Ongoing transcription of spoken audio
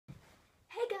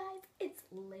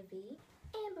Livi.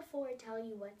 And before I tell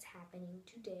you what's happening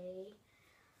today,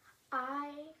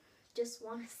 I just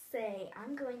want to say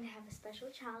I'm going to have a special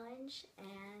challenge,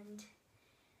 and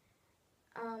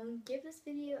give this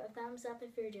video a thumbs up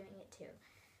if you're doing it too.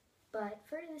 But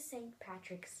for the St.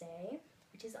 Patrick's Day,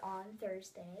 which is on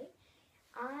Thursday,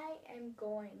 I am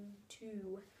going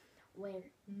to wear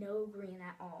no green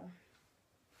at all.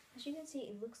 As you can see,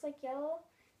 it looks like yellow,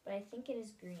 but I think it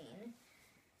is green.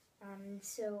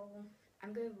 So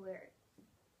I'm gonna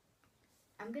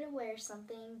wear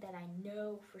something that I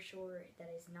know for sure that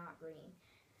is not green.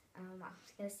 I'm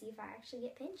gonna see if I actually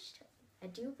get pinched. I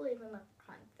do believe I'm a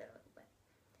cunt though, but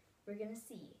we're gonna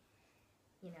see,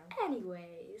 you know.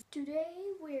 Anyways,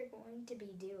 today we're going to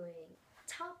be doing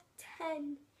top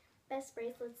 10 best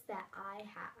bracelets that I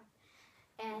have.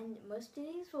 And most of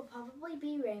these will probably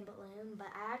be rainbow loom, but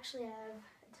I actually have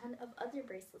a ton of other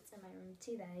bracelets in my room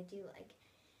too that I do like.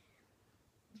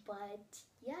 But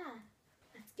yeah,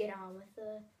 let's get on with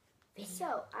the video.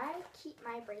 So I keep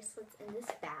my bracelets in this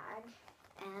bag,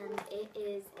 and it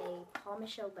is a Paul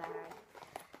Mitchell bag.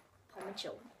 Paul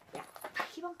Mitchell, yeah. I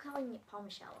keep on calling it Paul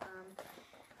Mitchell.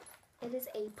 It is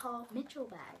a Paul Mitchell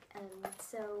bag,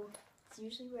 so it's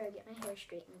usually where I get my hair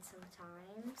straightened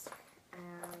sometimes.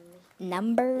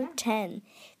 Number 10.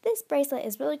 This bracelet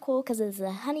is really cool because it's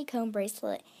a honeycomb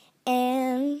bracelet,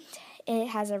 and it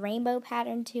has a rainbow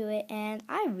pattern to it, and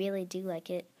I really do like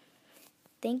it.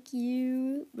 Thank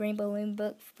you, Rainbow Loom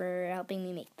Book, for helping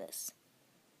me make this.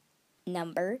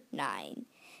 Number 9.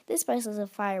 This bracelet is a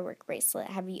firework bracelet.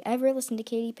 Have you ever listened to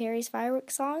Katy Perry's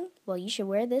fireworks song? Well, you should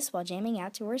wear this while jamming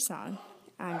out to her song.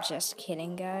 I'm just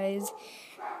kidding, guys.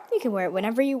 You can wear it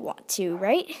whenever you want to,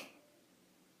 right?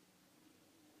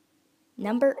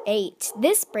 Number 8.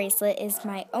 This bracelet is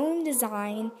my own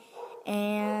design,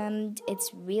 and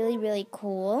it's really, really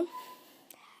cool.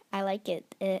 I like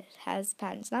it. It has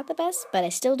patterns. Not the best, but I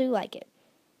still do like it.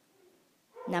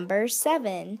 Number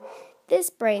 7. This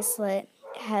bracelet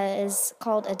is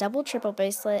called a double triple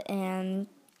bracelet, and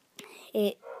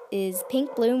it is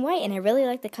pink, blue, and white, and I really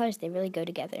like the colors. They really go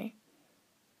together.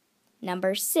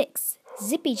 Number 6.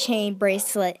 Zippy chain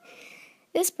bracelet.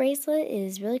 This bracelet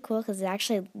is really cool because it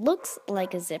actually looks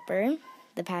like a zipper.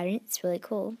 The pattern is really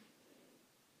cool.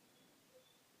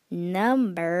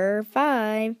 Number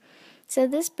 5. So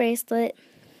this bracelet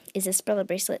is a Sprilla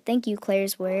bracelet. Thank you,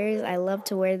 Claire's Wears. I love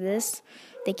to wear this.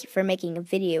 Thank you for making a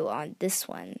video on this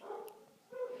one.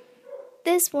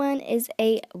 This one is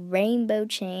a rainbow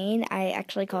chain. I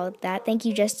actually call it that. Thank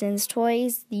you, Justin's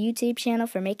Toys, the YouTube channel,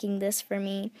 for making this for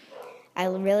me. I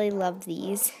really love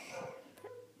this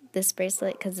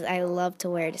bracelet because I love to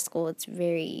wear it to school. It's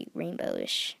very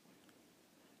rainbowish.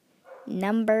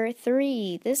 Number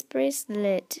 3. This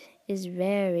bracelet is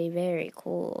very, very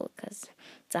cool because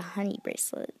it's a honey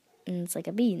bracelet and it's like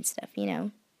a bee and stuff, you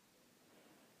know.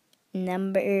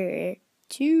 Number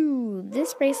 2.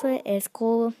 This bracelet is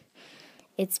cool.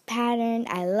 It's patterned.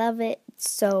 I love it. It's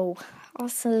so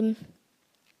awesome,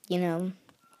 you know.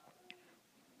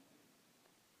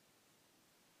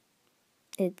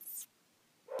 It's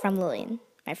from Lillian,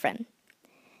 my friend.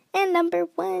 And number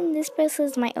 1, this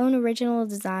bracelet is my own original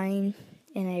design,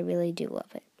 and I really do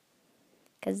love it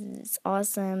because it's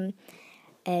awesome.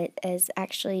 It is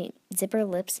actually zipper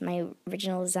lips, my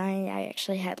original design. I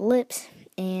actually had lips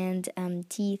and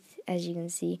teeth, as you can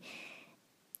see,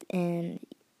 and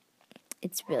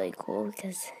it's really cool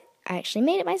because I actually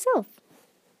made it myself.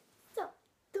 So,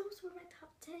 those were my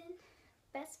top 10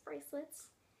 best bracelets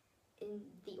in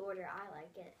the order I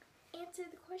like it. Answer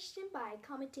the question by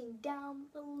commenting down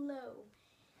below.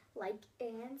 Like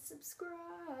and subscribe.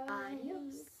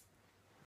 Adios.